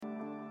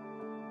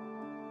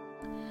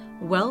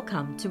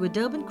Welcome to a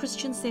Durban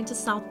Christian Center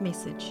South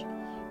message.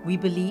 We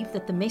believe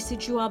that the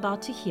message you are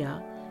about to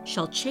hear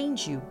shall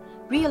change you,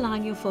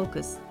 realign your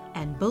focus,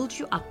 and build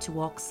you up to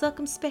walk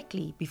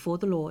circumspectly before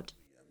the Lord.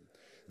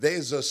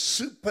 There's a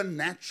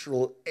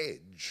supernatural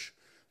edge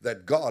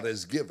that God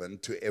has given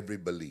to every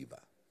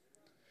believer.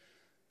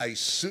 A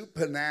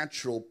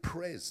supernatural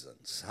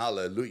presence.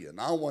 Hallelujah.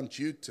 And I want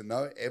you to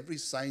know, every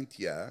saint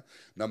here,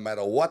 no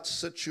matter what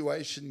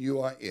situation you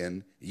are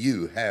in,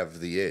 you have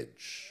the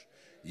edge.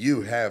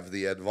 You have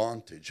the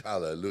advantage.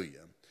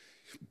 Hallelujah.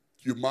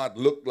 You might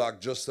look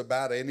like just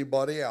about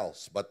anybody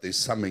else, but there's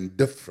something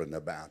different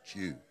about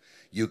you.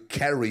 You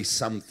carry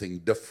something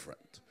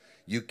different.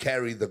 You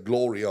carry the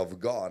glory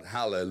of God.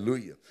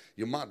 Hallelujah.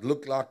 You might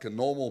look like a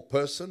normal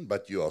person,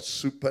 but you are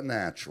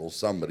supernatural.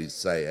 Somebody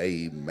say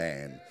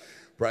amen.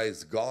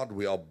 Praise God.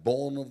 We are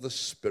born of the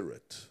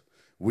Spirit.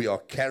 We are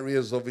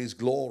carriers of His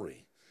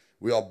glory.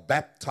 We are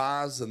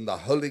baptized in the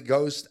Holy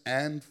Ghost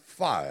and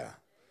fire.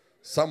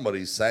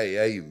 Somebody say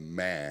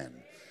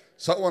amen.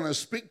 So I want to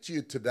speak to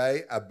you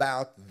today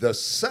about the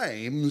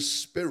same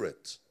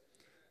Spirit.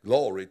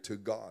 Glory to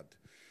God.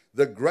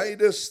 The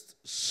greatest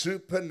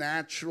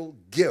supernatural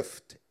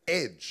gift,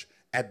 edge,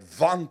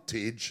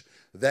 advantage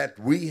that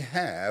we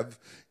have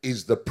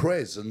is the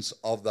presence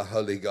of the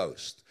Holy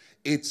Ghost.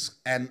 It's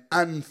an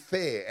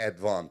unfair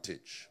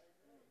advantage.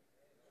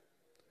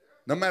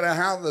 No matter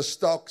how the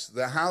stocks,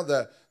 how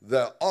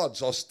the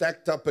odds are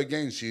stacked up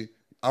against you,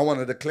 I want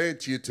to declare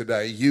to you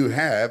today, you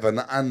have an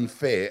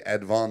unfair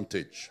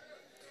advantage.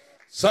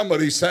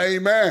 Somebody say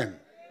amen.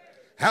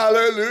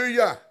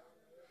 Hallelujah.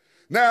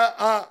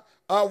 Now,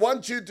 I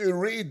want you to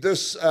read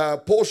this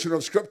portion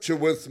of Scripture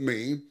with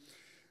me.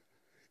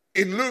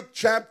 In Luke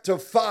chapter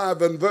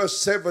 5 and verse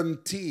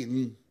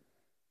 17,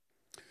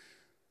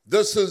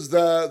 this is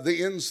the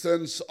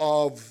instance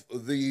of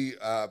the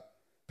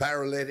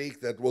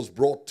paralytic that was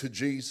brought to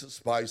Jesus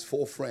by his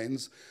four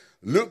friends.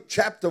 Luke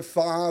chapter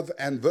 5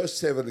 and verse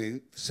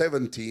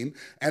 17,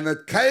 and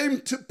it came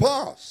to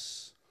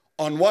pass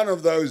on one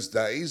of those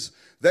days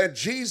that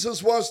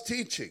Jesus was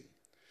teaching,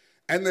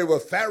 and there were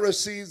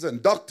Pharisees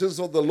and doctors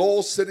of the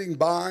law sitting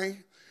by,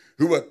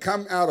 who were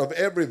come out of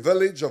every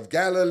village of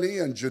Galilee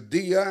and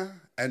Judea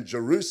and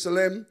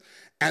Jerusalem,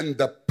 and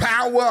the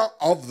power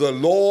of the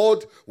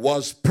Lord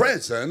was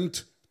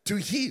present to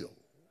heal.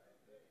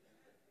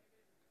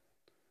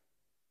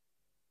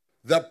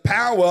 The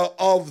power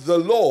of the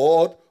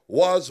Lord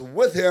was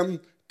with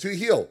him to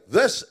heal.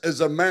 This is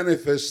a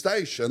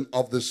manifestation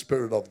of the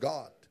Spirit of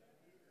God.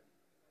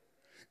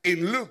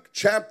 In Luke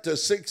chapter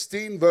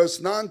 16,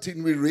 verse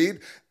 19, we read,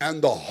 and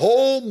the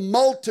whole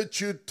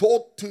multitude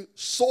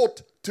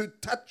sought to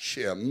touch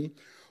him,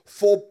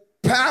 for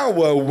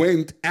power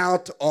went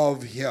out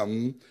of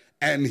him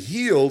and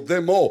healed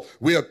them all.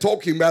 We are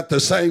talking about the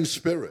same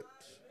Spirit.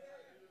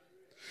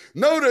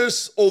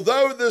 Notice,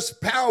 although this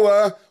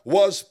power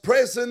was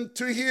present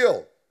to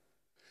heal,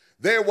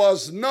 there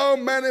was no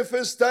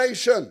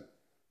manifestation.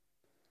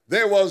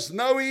 There was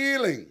no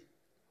healing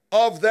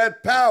of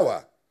that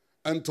power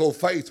until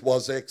faith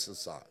was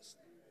exercised.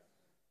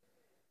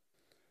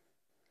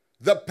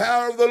 The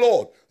power of the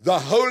Lord, the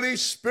Holy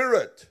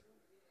Spirit,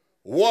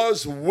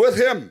 was with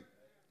him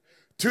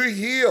to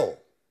heal,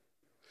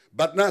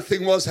 but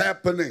nothing was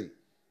happening.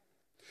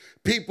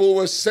 People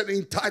were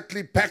sitting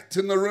tightly packed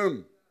in the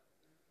room.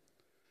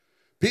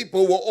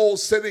 People were all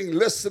sitting,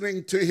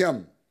 listening to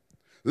him,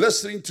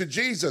 listening to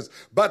Jesus,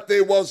 but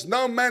there was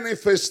no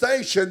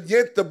manifestation,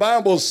 yet the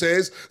Bible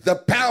says the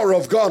power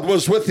of God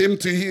was with him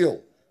to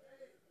heal.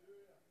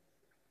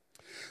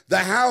 The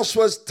house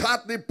was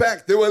tightly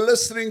packed. They were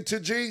listening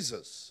to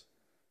Jesus,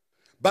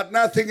 but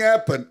nothing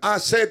happened. I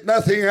said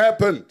nothing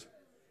happened.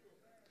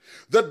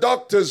 The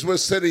doctors were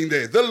sitting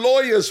there. The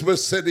lawyers were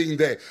sitting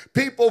there.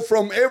 People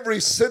from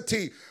every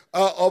city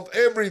of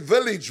every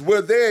village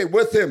were there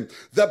with him.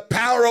 The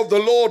power of the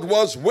Lord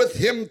was with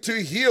him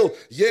to heal,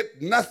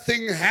 yet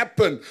nothing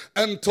happened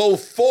until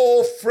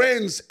four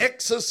friends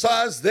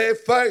exercised their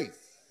faith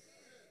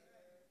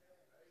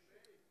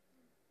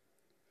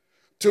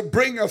to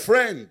bring a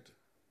friend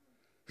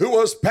who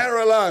was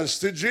paralyzed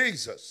to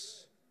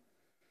Jesus.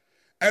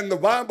 And the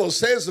Bible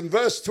says in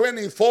verse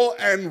 24,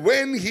 and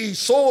when he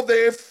saw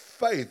their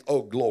faith,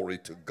 oh glory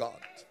to God,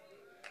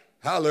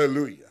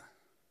 hallelujah.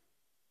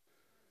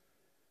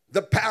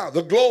 The power,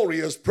 the glory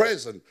is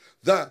present.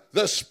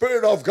 The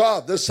Spirit of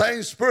God, the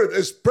same Spirit,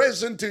 is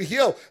present to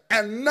heal.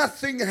 And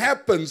nothing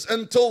happens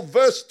until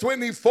verse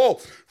 24.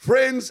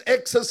 Friends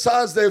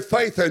exercise their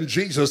faith and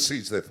Jesus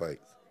sees their faith.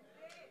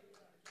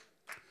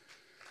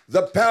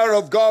 The power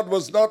of God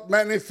was not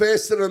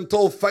manifested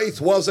until faith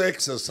was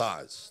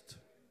exercised.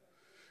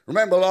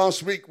 Remember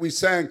last week we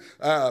sang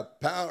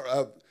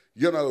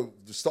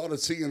started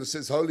singing, it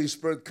says, Holy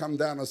Spirit, come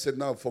down. I said,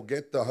 no,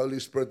 forget the Holy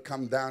Spirit,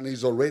 come down.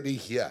 He's already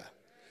here.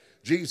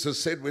 Jesus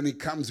said when he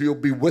comes, he'll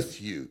be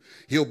with you.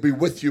 He'll be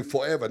with you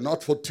forever,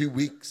 not for 2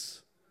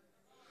 weeks,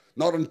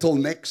 not until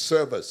next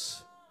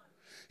service.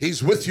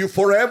 He's with you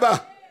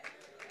forever.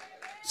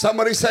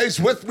 Somebody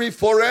says, with me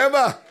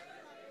forever.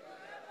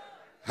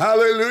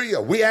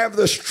 Hallelujah. We have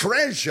this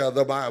treasure,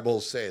 the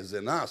Bible says,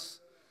 in us.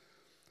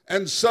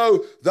 And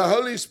so the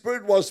Holy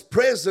Spirit was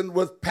present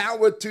with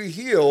power to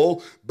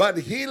heal, but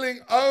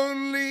healing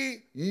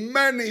only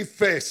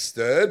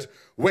manifested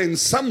when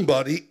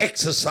somebody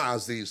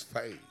exercised his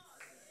faith.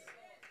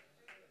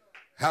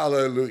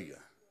 Hallelujah.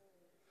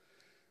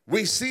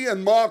 We see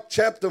in Mark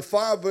chapter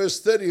 5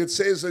 verse 30, it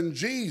says, and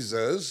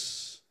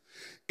Jesus,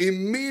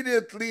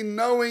 immediately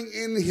knowing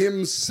in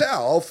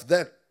himself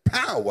that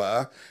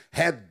power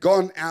had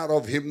gone out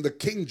of him, the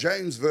King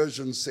James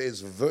Version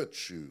says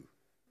virtue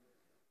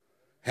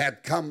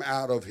had come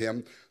out of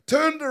him,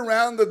 turned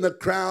around in the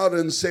crowd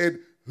and said,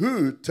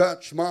 who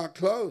touched my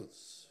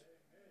clothes?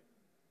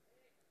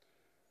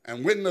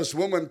 And when this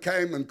woman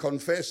came and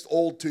confessed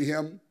all to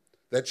him,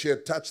 that she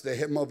had touched the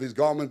hem of his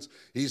garments,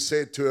 he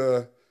said to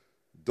her,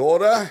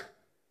 daughter,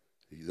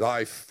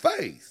 thy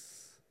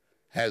faith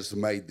has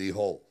made thee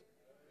whole.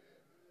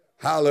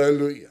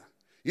 Hallelujah.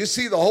 You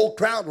see, the whole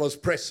crowd was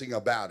pressing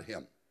about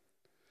him.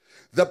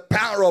 The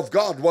power of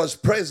God was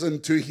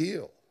present to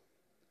heal.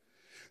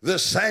 The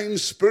same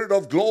Spirit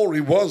of glory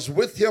was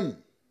with him.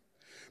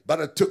 But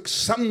it took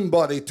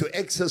somebody to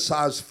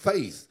exercise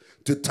faith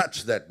to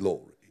touch that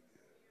glory.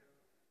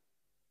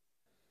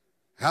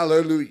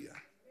 Hallelujah.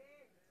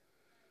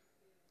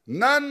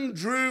 None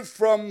drew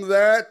from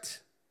that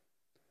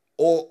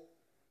or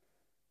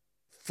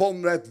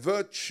from that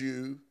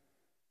virtue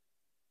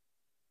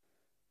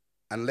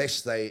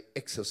unless they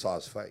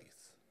exercise faith.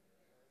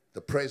 The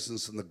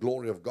presence and the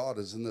glory of God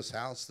is in this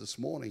house this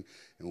morning.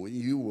 And when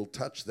you will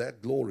touch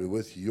that glory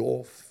with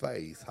your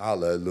faith,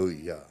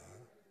 hallelujah.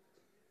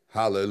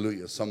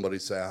 Hallelujah. Somebody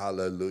say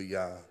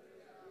hallelujah.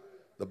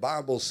 The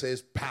Bible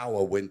says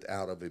power went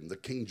out of him. The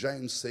King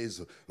James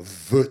says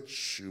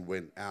virtue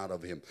went out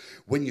of him.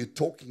 When you're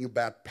talking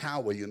about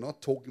power, you're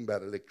not talking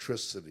about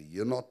electricity.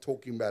 You're not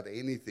talking about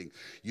anything.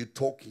 You're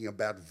talking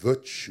about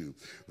virtue.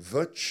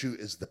 Virtue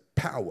is the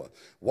power.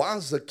 Why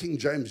does the King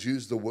James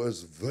use the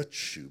words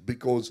virtue?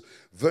 Because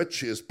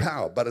virtue is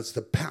power, but it's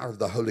the power of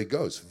the Holy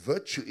Ghost.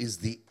 Virtue is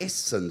the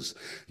essence.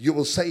 You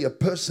will say a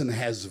person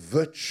has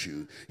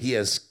virtue. He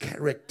has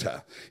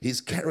character. His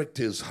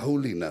character is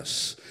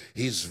holiness.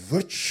 His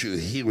virtue,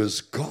 he is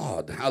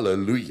God.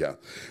 Hallelujah.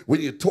 When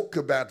you talk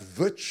about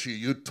virtue,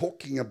 you're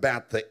talking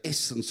about the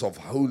essence of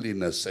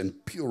holiness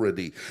and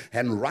purity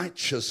and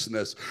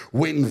righteousness.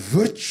 When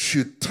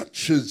virtue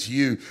touches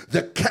you,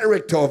 the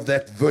character of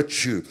that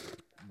virtue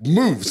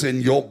moves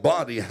in your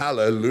body.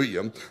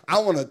 Hallelujah. I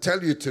want to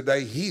tell you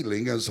today,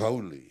 healing is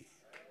holy.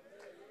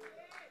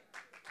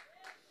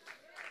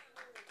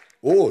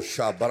 Oh,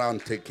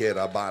 Shabrante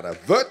Kerabara.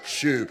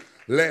 Virtue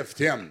left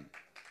him.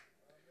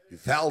 He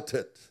felt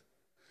it.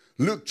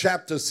 Luke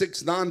chapter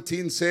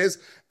 6:19 says,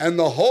 and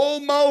the whole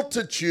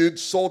multitude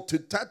sought to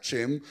touch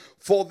him,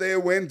 for there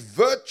went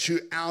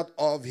virtue out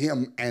of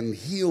him and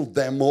healed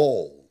them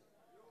all.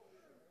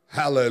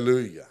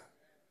 Hallelujah.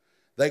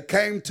 They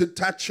came to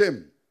touch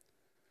him.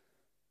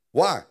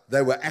 Why?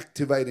 They were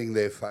activating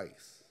their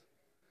faith.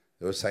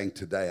 They were saying,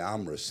 today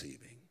I'm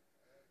receiving.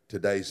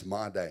 Today's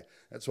my day.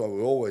 That's why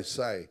we always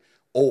say,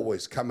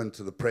 always come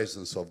into the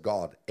presence of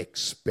God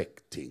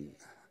expecting.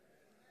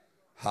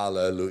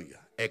 Hallelujah.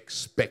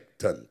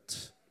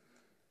 Expectant.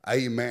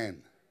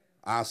 Amen.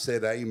 I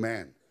said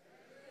amen.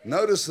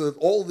 Notice that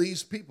all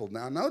these people,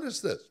 now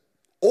notice this,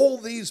 all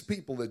these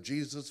people that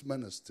Jesus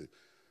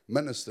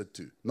ministered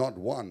to, not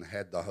one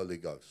had the Holy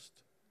Ghost.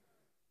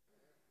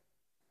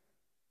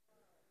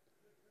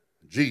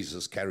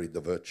 Jesus carried the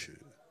virtue.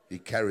 He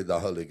carried the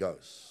Holy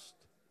Ghost.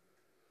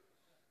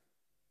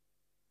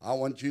 I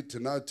want you to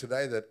know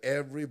today that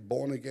every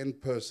born-again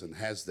person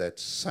has that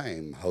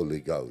same Holy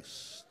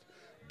Ghost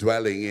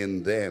dwelling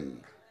in them.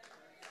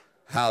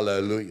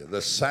 Hallelujah.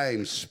 The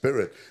same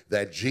Spirit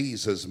that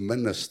Jesus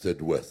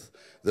ministered with,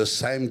 the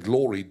same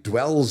glory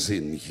dwells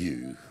in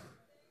you.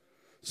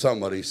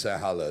 Somebody say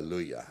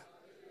hallelujah.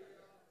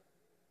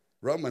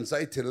 Romans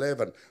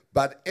 8:11.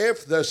 But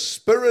if the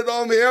Spirit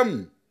of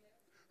him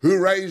who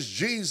raised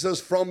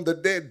Jesus from the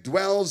dead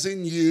dwells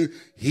in you,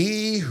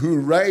 he who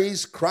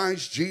raised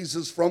Christ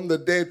Jesus from the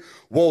dead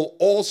will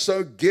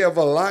also give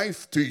a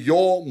life to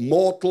your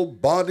mortal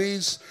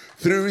bodies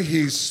through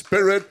his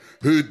Spirit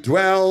who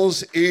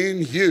dwells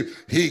in you.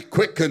 He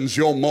quickens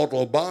your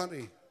mortal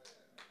body.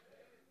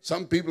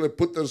 Some people have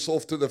put this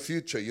off to the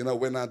future. You know,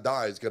 when I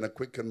die, it's going to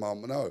quicken my...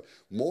 No,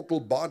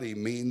 mortal body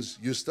means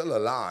you're still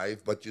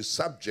alive, but you're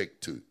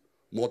subject to.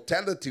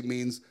 Mortality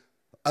means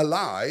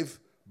alive,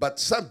 but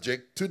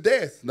subject to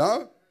death.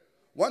 No?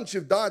 Once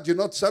you've died, you're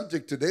not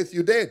subject to death,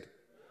 you're dead.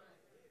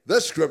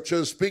 This scripture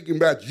is speaking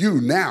about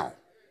you now.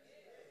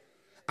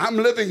 I'm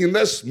living in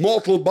this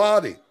mortal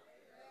body,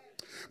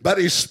 but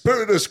his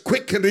Spirit is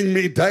quickening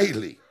me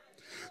daily.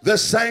 The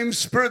same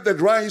Spirit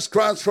that raised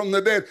Christ from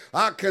the dead,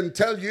 I can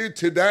tell you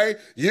today,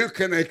 you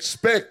can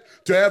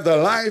expect to have the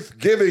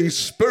life-giving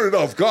Spirit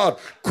of God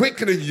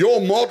quickening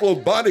your mortal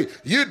body.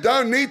 You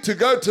don't need to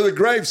go to the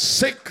grave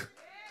sick.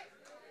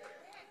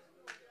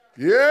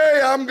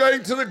 Yeah, I'm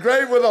going to the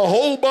grave with a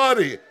whole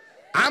body.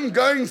 I'm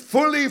going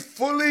fully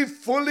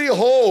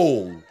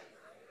whole.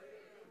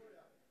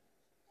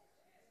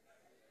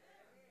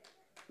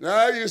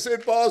 Now you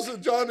said, Pastor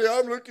Johnny,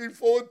 I'm looking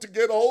forward to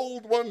get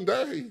old one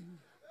day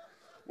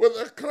with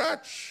a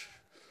crutch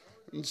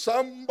and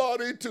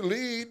somebody to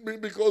lead me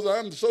because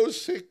I'm so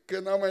sick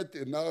and I'm at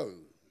the... No.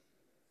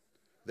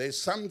 There's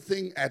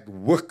something at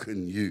work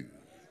in you.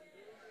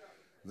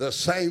 The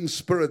same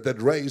Spirit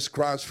that raised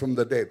Christ from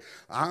the dead.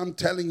 I'm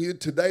telling you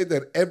today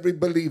that every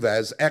believer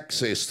has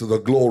access to the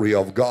glory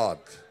of God.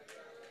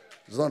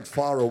 It's not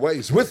far away.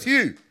 It's with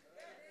you.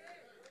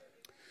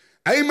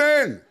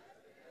 Amen.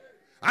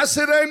 I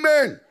said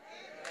amen.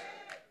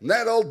 And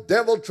that old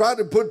devil tried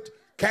to put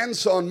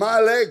cancer on my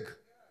leg.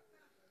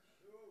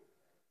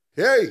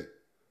 Hey,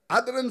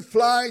 I didn't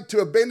fly to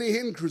a Benny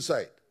Hinn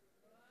crusade.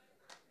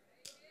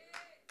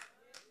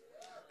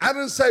 I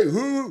didn't say,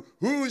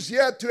 who's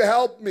here to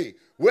help me?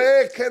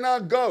 Where can I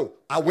go?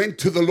 I went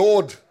to the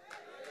Lord.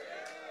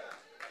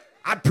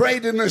 I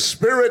prayed in the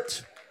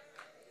Spirit.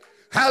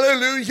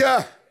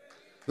 Hallelujah.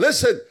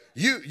 Listen,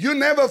 you're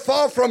never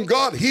far from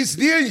God. He's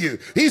near you.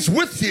 He's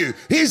with you.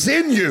 He's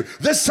in you.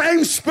 The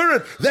same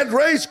Spirit that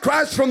raised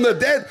Christ from the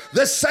dead,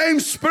 the same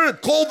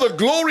Spirit called the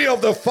glory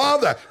of the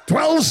Father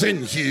dwells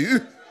in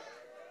you.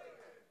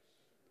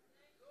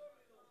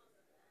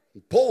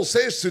 Paul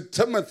says to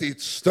Timothy,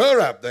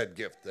 stir up that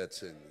gift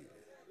that's in you.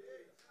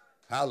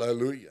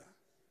 Hallelujah.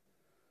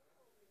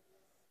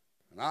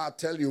 And I'll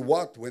tell you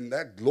what, when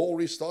that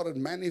glory started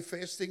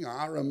manifesting,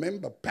 I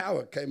remember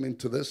power came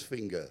into this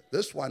finger.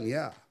 This one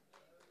here.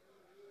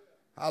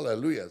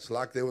 Hallelujah. It's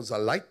like there was a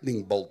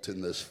lightning bolt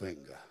in this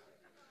finger.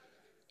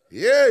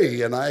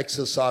 Yay. And I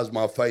exercised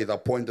my faith. I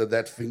pointed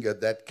that finger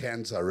at that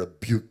cancer. I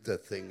rebuked the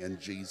thing in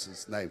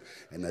Jesus' name.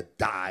 And it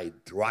died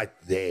right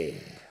there.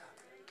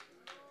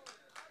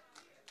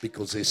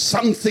 Because there's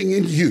something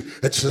in you.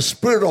 It's the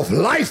Spirit of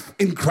life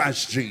in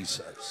Christ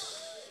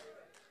Jesus.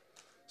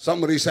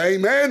 Somebody say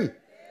amen.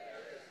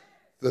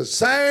 The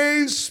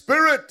same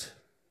Spirit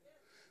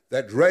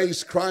that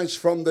raised Christ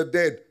from the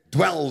dead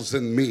dwells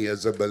in me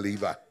as a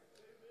believer.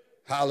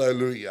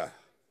 Hallelujah.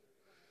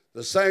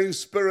 The same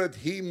Spirit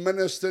he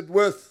ministered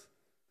with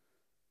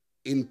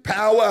in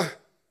power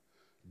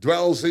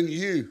dwells in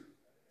you.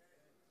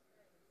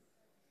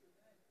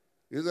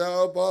 You say,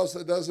 oh, Pastor,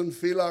 it doesn't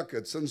feel like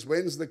it. Since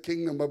when's the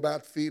kingdom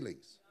about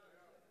feelings?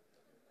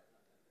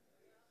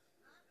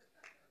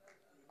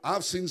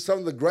 I've seen some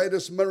of the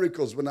greatest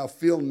miracles when I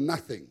feel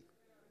nothing,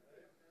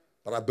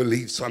 but I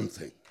believe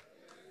something.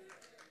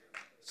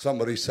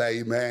 Somebody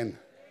say amen.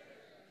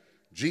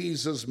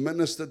 Jesus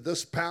ministered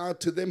this power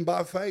to them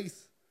by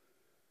faith,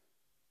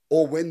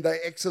 or when they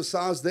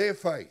exercised their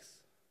faith.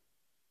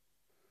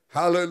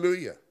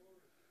 Hallelujah.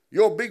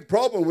 Your big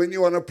problem when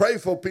you want to pray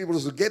for people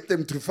is to get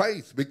them to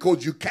faith,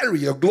 because you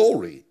carry a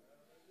glory.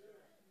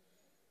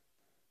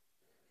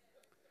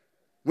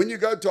 When you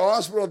go to a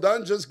hospital,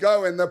 don't just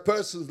go and the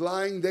person's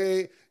lying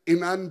there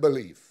in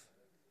unbelief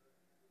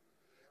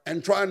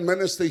and try and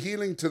minister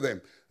healing to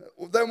them.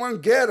 They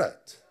won't get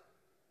it.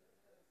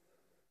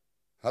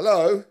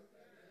 Hello?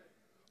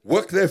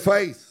 Work their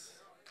faith.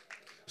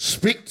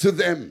 Speak to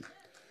them.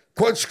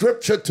 Quote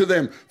scripture to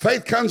them.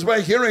 Faith comes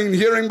by hearing, and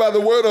hearing by the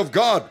word of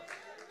God.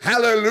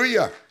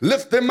 Hallelujah.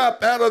 Lift them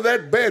up out of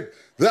that bed.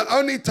 The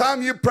only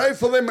time you pray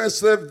for them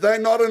is if they're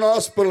not in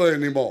hospital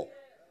anymore.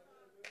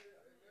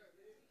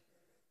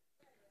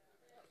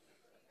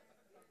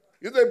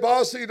 You say,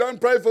 Pastor, you don't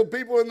pray for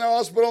people in the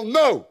hospital?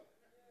 No.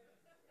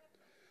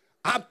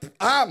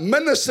 I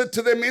minister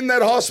to them in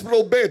that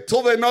hospital bed.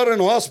 Till they're not in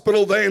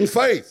hospital, they're in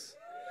faith.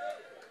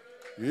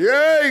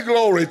 Yay,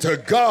 glory to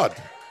God.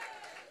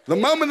 The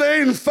moment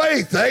they're in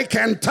faith, they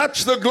can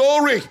touch the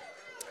glory.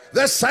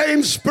 The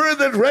same Spirit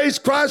that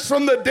raised Christ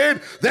from the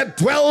dead that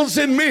dwells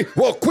in me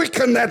will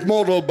quicken that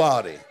mortal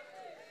body.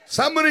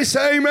 Somebody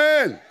say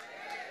amen.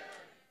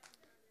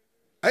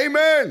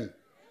 Amen.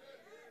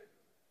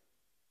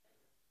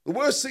 The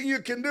worst thing you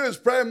can do is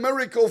pray a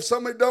miracle if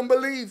somebody don't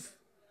believe.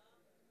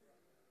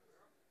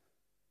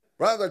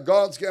 Brother,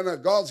 God's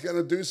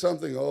gonna do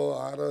something. Oh,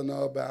 I don't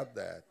know about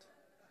that.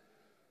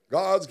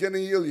 God's gonna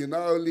heal you.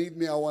 No, leave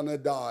me, I want to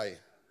die.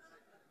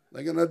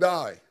 They're gonna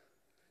die.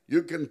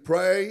 You can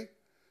pray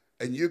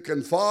and you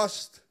can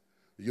fast.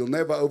 You'll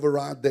never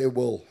override their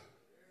will.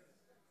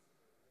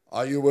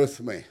 Are you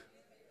with me?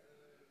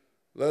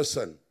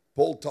 Listen,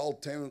 Paul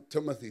told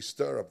Timothy,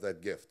 stir up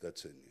that gift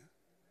that's in you.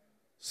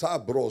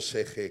 Sabro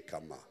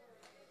sechekama.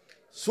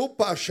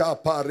 Supa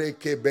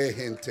shapareke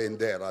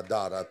behentendera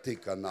dara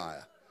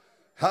tikanaya.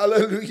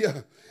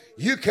 Hallelujah.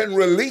 You can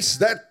release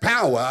that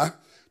power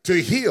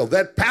to heal,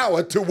 that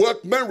power to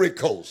work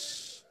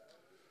miracles.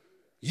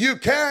 You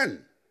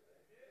can.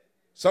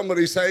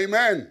 Somebody say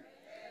amen.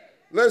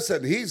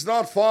 Listen, he's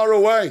not far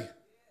away.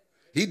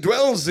 He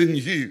dwells in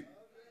you.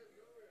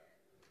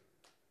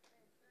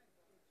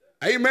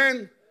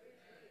 Amen.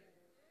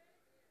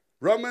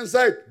 Romans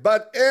 8.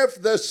 But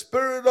if the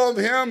Spirit of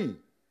him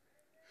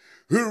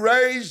who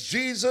raised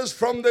Jesus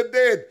from the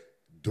dead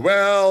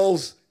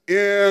dwells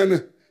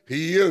in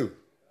you.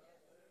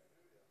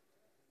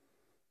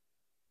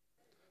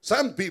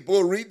 Some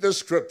people read the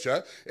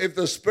scripture, if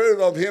the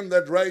spirit of him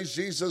that raised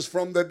Jesus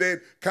from the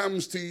dead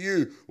comes to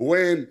you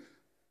when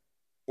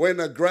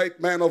a great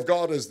man of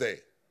God is there.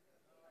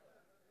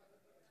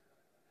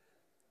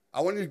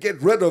 I want you to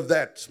get rid of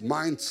that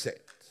mindset.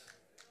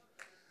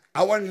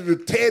 I want you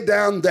to tear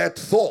down that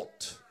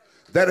thought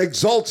that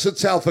exalts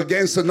itself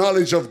against the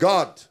knowledge of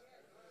God.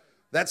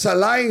 That's a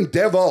lying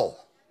devil.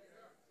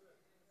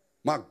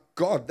 My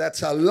God,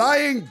 that's a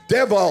lying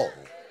devil.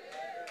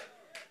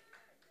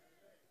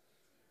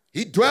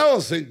 He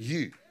dwells in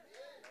you.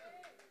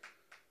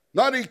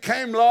 Not he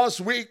came last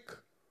week.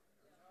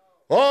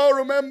 Oh,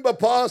 remember,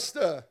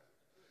 Pastor,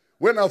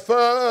 when I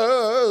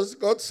first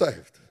got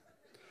saved.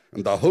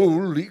 And the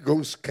Holy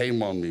Ghost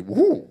came on me.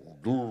 Ooh,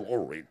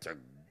 glory to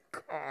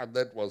God.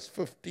 That was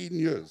 15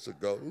 years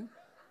ago.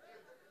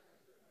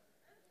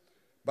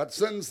 But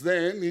since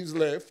then, he's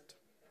left.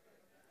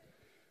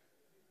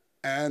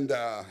 And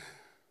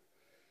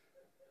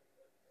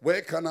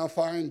where can I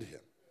find him?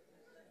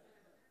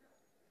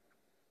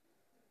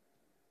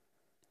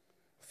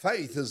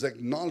 Faith is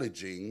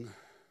acknowledging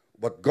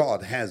what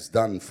God has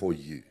done for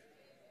you.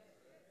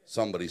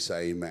 Somebody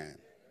say amen.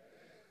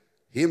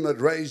 Him that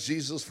raised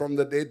Jesus from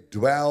the dead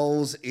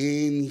dwells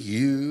in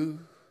you.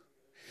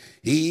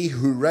 He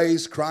who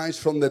raised Christ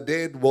from the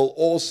dead will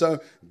also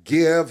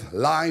give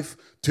life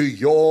to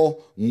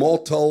your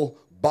mortal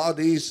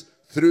bodies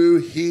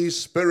through his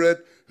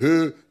Spirit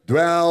who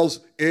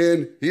dwells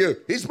in you.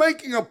 He's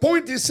making a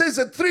point. He says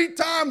it 3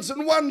 times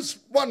in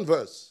one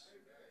verse.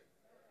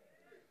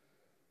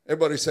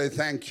 Everybody say,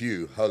 thank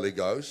you, Holy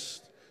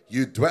Ghost.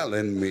 You dwell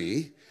in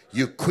me.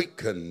 You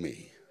quicken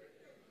me.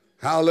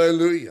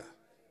 Hallelujah.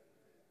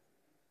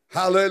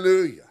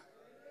 Hallelujah.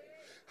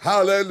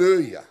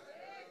 Hallelujah.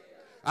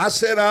 I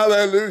said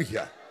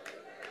hallelujah.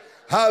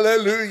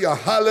 Hallelujah.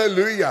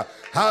 Hallelujah.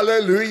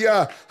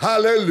 Hallelujah.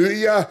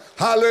 Hallelujah.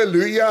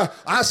 Hallelujah.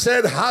 I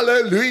said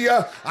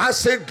hallelujah. I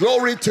said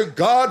glory to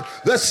God.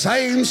 The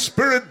same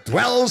Spirit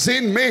dwells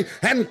in me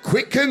and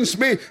quickens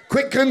me,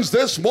 quickens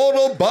this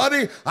mortal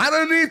body. I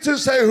don't need to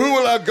say, who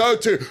will I go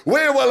to?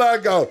 Where will I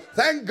go?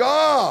 Thank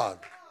God.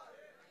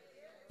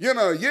 You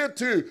know,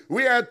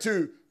 we had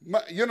to,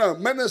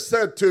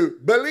 minister to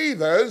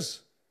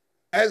believers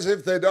as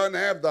if they don't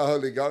have the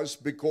Holy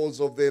Ghost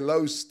because of their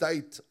low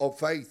state of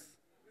faith.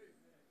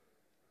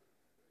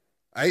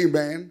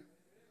 Amen.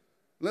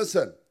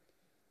 Listen,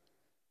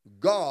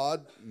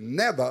 God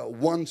never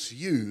wants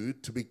you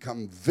to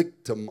become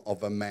victim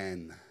of a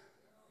man.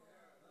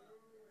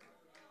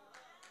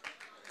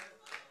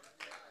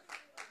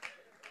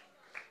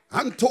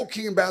 I'm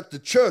talking about the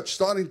church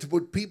starting to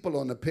put people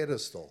on a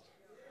pedestal.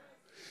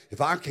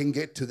 If I can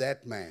get to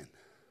that man.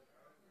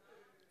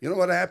 You know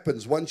what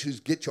happens once you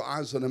get your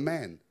eyes on a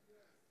man?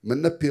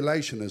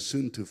 Manipulation is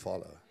soon to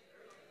follow.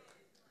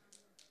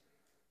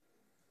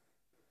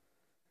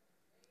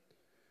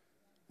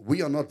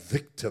 We are not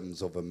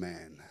victims of a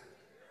man.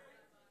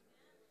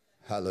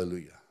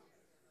 Hallelujah.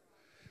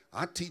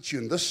 I teach you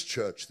in this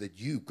church that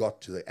you got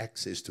to the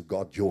access to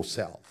God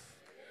yourself.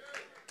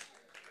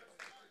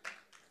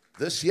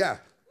 This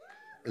here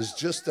is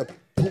just a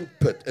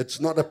pulpit. It's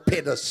not a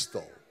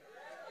pedestal.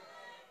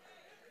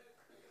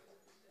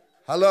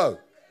 Hello.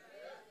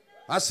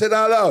 I said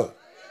hello.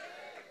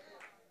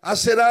 I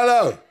said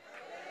hello.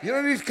 You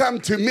don't need to come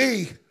to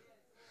me.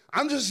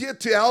 I'm just here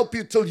to help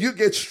you till you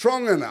get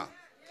strong enough.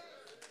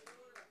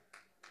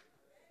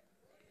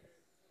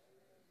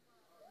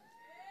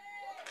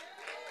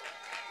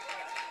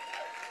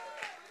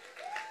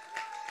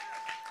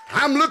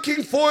 I'm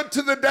looking forward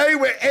to the day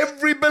where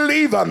every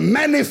believer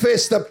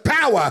manifests the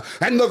power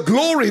and the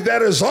glory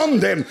that is on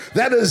them,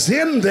 that is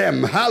in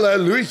them.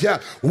 Hallelujah.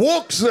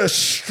 Walks the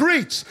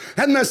streets,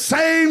 and the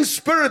same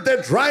Spirit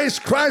that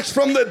raised Christ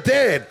from the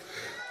dead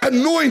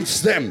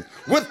anoints them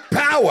with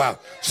power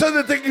so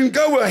that they can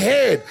go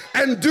ahead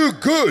and do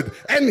good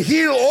and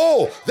heal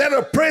all that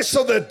oppress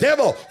of the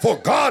devil, for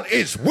God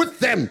is with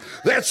them.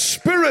 That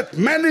Spirit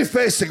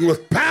manifesting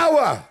with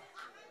power.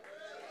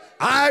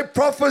 I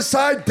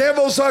prophesy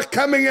devils are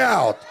coming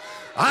out.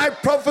 I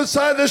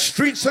prophesy the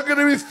streets are going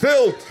to be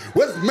filled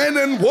with men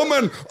and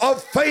women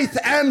of faith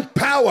and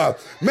power.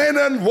 Men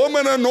and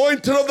women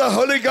anointed of the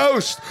Holy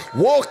Ghost,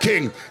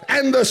 walking,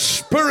 and the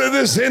Spirit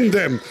is in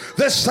them.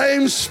 The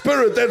same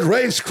Spirit that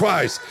raised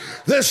Christ.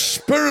 The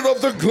Spirit of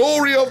the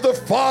glory of the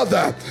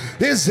Father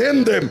is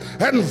in them.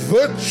 And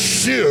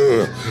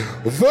virtue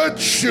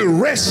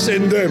rests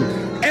in them,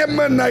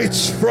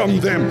 emanates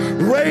from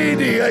them,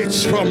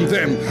 radiates from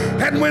them.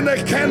 And when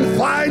they can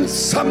find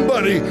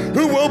somebody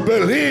who will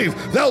believe,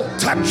 they'll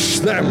touch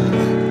them.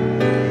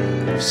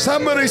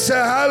 Somebody say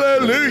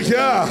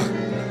hallelujah.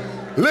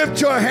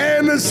 Lift your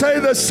hand and say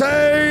the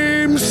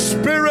same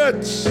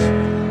Spirit.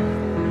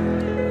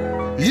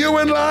 You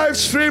in live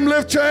stream,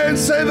 lift your hand and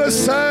say the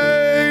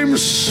same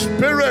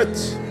Spirit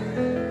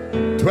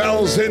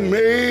dwells in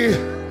me,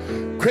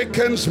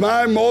 quickens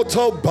my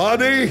mortal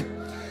body.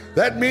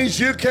 That means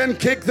you can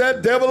kick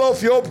that devil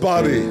off your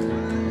body.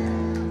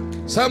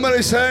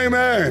 Somebody say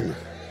amen.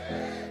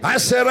 I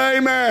said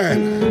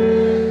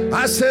amen.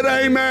 I said,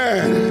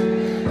 amen.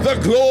 The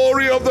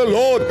glory of the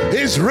Lord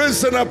is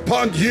risen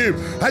upon you.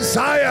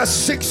 Isaiah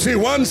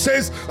 61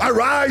 says,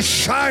 arise,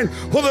 shine,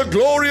 for the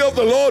glory of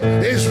the Lord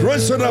is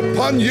risen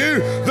upon you.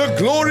 The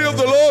glory of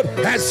the Lord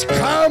has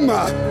come.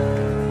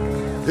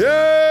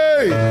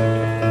 Yay!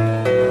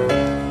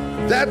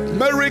 That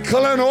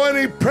miracle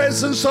anointing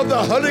presence of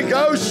the Holy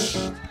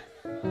Ghost.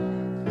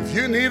 If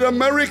you need a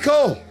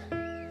miracle,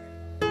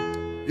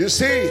 you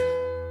see,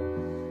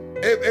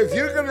 if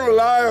you're going to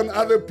rely on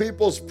other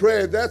people's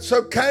prayer, that's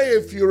okay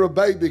if you're a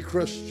baby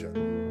Christian.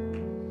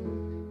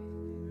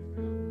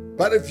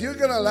 But if you're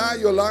going to allow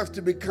your life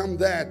to become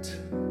that,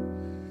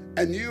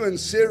 and you're in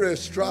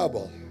serious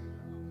trouble,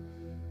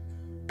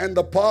 and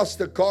the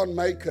pastor can't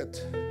make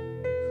it,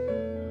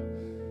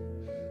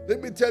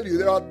 let me tell you,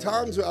 there are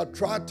times where I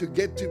try to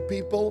get to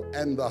people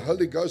and the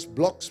Holy Ghost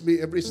blocks me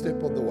every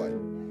step of the way.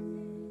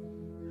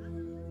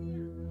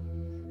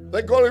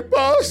 They call him,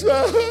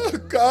 Pastor,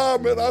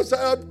 come. And I say,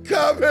 I'm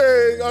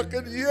coming. I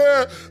can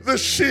hear the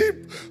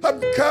sheep. I'm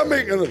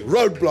coming. And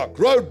roadblock,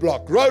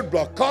 roadblock,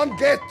 roadblock. Can't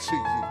get to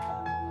you.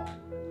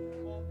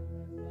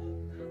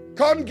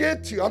 Can't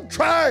get to you. I'm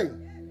trying.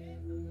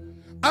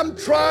 I'm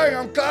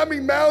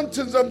climbing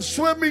mountains. I'm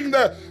swimming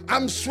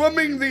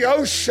the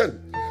ocean.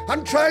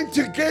 I'm trying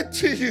to get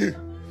to you.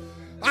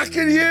 I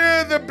can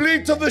hear the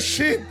bleat of the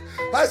sheep.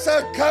 I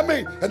start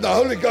coming, and the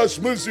Holy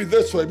Ghost moves me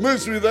this way,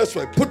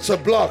 puts a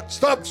block,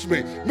 stops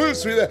me,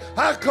 moves me there.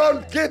 I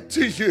can't get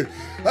to you.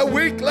 A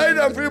week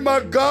later, I'm feeling, my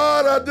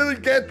God, I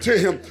didn't get to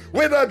him.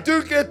 When I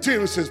do get to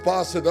him, he says,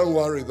 Pastor, don't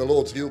worry, the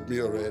Lord's healed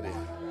me already.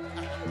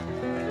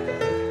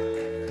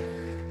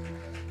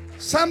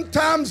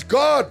 Sometimes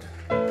God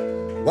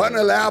won't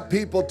allow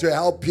people to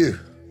help you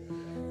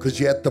because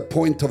you're at the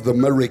point of the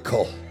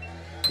miracle.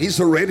 He's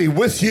already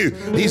with you.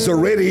 He's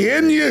already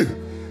in you.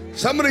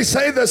 Somebody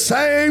say, the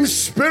same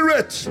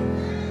Spirit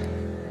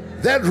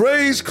that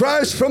raised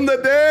Christ from the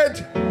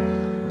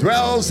dead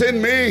dwells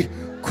in me,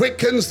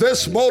 quickens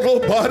this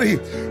mortal body.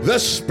 The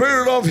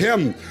Spirit of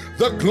him,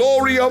 the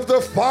glory of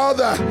the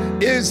Father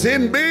is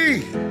in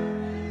me.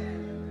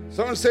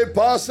 Someone said,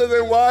 Pastor,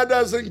 then why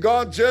doesn't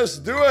God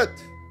just do it?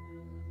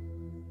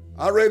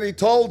 I already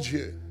told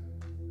you.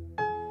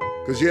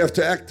 Because you have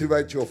to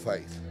activate your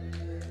faith.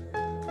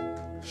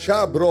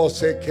 Shabro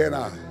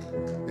sekena.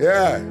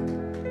 Yeah.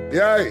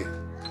 Yea,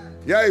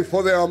 yea,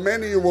 for there are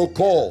many who will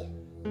call,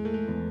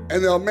 and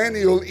there are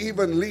many who will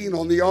even lean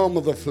on the arm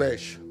of the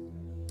flesh.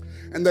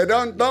 And they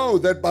don't know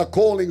that by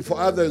calling for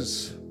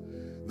others,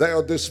 they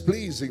are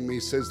displeasing me,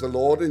 says the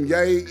Lord. And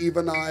yea,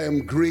 even I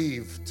am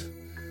grieved,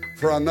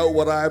 for I know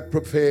what I have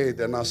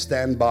prepared, and I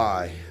stand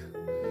by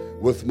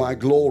with my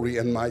glory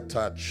and my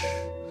touch.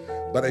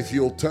 But if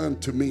you'll turn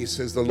to me,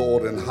 says the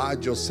Lord, and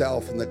hide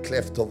yourself in the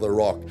cleft of the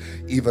rock,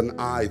 even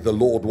I, the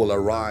Lord, will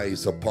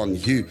arise upon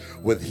you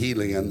with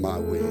healing in my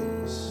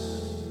wings.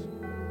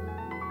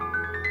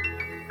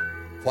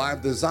 For I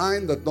have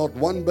designed that not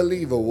one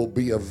believer will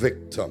be a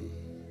victim.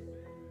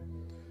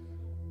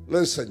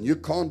 Listen, you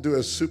can't do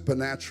a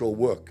supernatural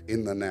work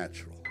in the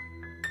natural.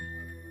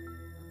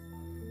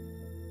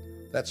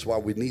 That's why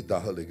we need the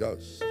Holy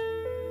Ghost.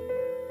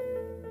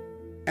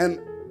 And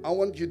I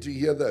want you to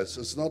hear this.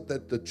 It's not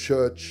that the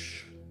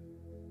church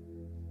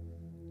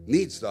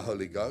needs the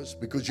Holy Ghost,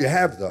 because you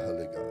have the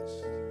Holy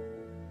Ghost.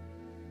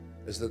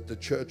 It's that the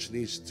church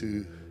needs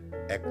to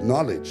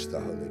acknowledge the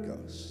Holy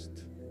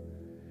Ghost,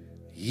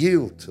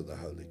 yield to the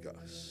Holy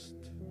Ghost,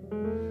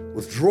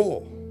 withdraw.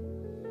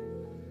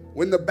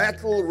 When the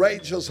battle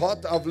rages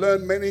hot, I've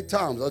learned many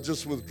times, I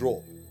just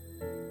withdraw.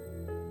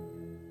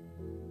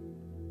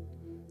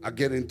 I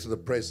get into the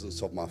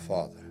presence of my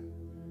Father.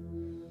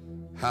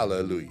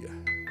 Hallelujah.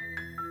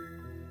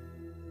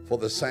 For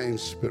the same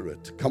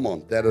Spirit. Come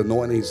on, that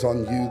anointing's on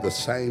you, the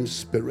same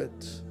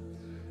Spirit.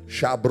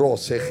 Shabro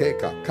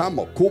secheka,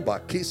 kamo,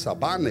 kuba,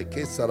 kisabane,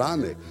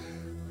 kesarane.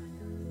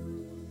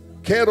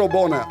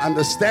 Kerobona,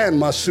 understand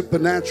my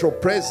supernatural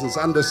presence.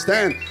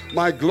 Understand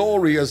my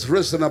glory has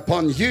risen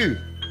upon you.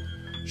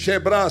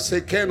 Shebra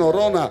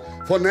sekenorona,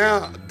 for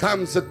now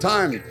comes the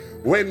time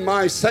when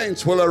my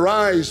saints will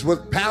arise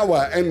with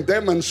power and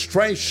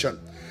demonstration.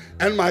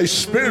 And my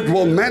Spirit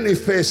will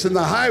manifest in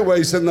the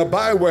highways and the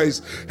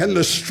byways and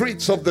the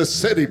streets of the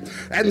city.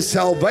 And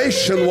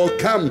salvation will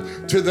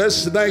come to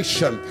this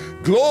nation.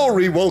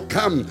 Glory will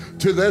come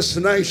to this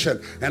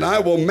nation. And I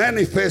will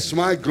manifest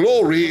my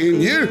glory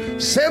in you.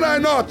 Said I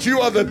not,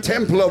 you are the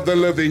temple of the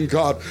living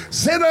God?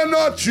 Said I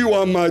not, you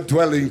are my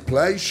dwelling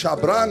place? Come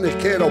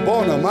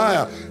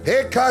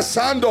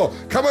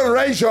on,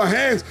 raise your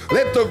hands.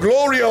 Let the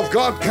glory of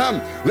God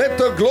come. Let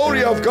the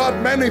glory of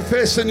God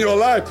manifest in your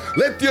life.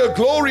 Let the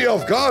glory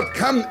of God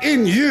come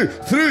in you,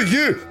 through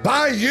you,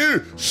 by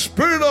you.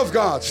 Spirit of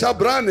God.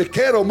 Shabrane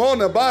kero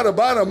mona bara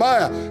bara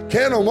maya.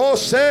 Keno mo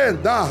se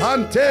na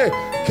hante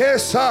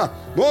kesa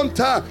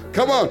monta.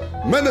 Come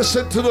on,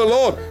 minister to the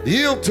Lord.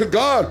 Yield to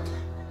God.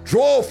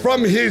 Draw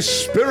from His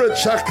Spirit,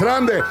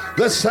 Shakrande,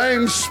 the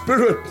same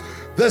Spirit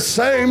The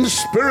same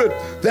Spirit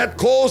that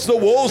caused the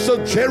walls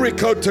of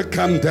Jericho to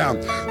come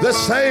down. The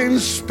same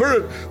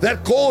Spirit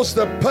that caused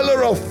the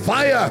pillar of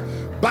fire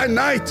by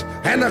night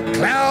and a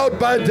cloud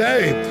by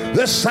day.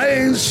 The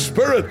same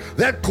Spirit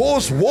that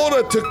caused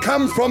water to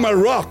come from a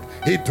rock.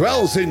 He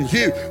dwells in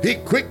you. He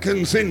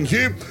quickens in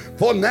you.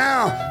 For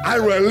now I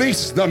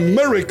release the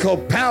miracle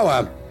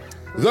power,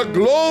 the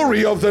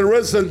glory of the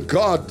risen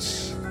God.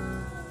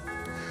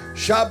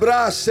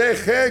 Shabra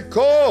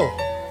secheko.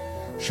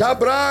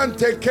 Shabran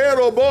te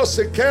kero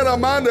bose kera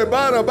mande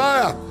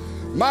barabaya.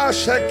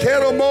 Masha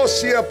kero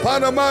mosia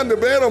panamande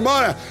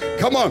beramaya.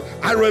 Come on,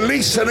 I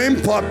release an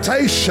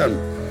impartation.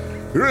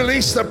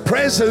 Release the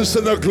presence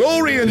and the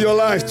glory in your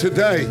life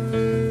today.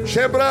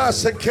 Shebra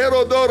se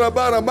kero dora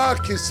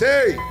baramaki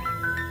say.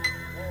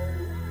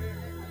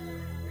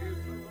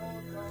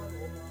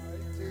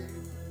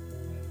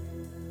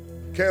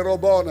 Kero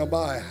bona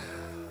baya.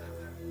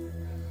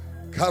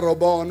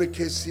 Karobona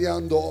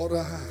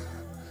kesiandora.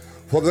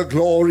 For the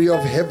glory of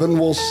heaven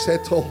will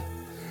settle.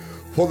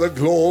 For the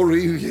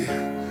glory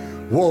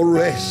will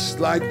rest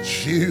like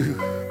dew.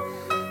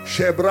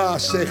 Shebra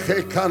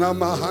sechekana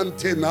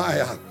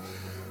mahantinaya.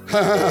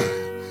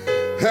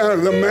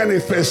 The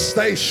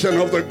manifestation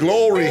of the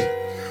glory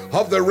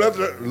of the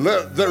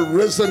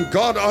risen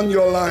God on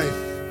your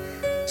life.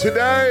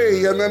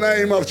 Today, in the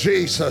name of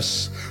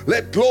Jesus,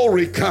 let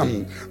glory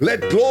come.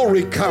 Let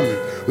glory come.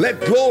 Let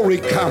glory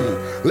come.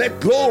 Let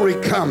glory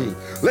come.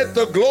 Let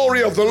the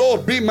glory of the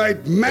Lord be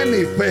made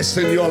manifest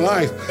in your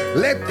life.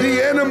 Let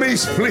the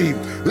enemies flee.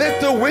 Let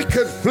the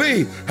wicked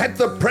flee at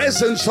the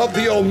presence of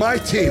the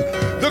Almighty.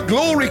 The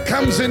glory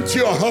comes into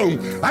your home.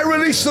 I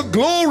release the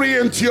glory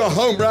into your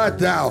home right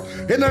now.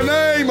 In the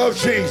name of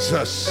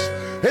Jesus.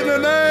 In the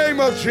name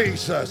of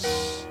Jesus.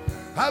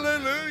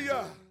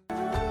 Hallelujah.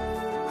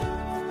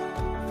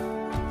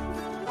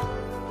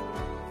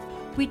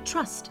 We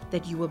trust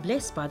that you were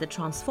blessed by the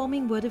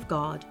transforming Word of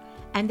God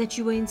and that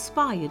you were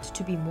inspired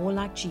to be more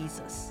like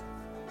Jesus.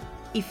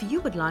 If you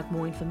would like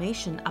more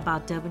information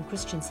about Durban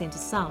Christian Center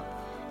South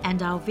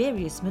and our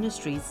various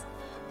ministries,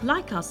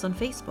 like us on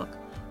Facebook,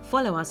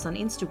 follow us on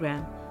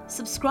Instagram,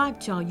 subscribe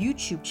to our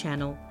YouTube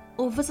channel,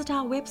 or visit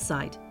our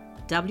website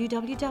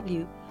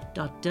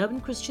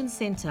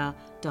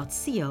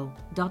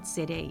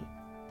www.durbanchristiancenter.co.za.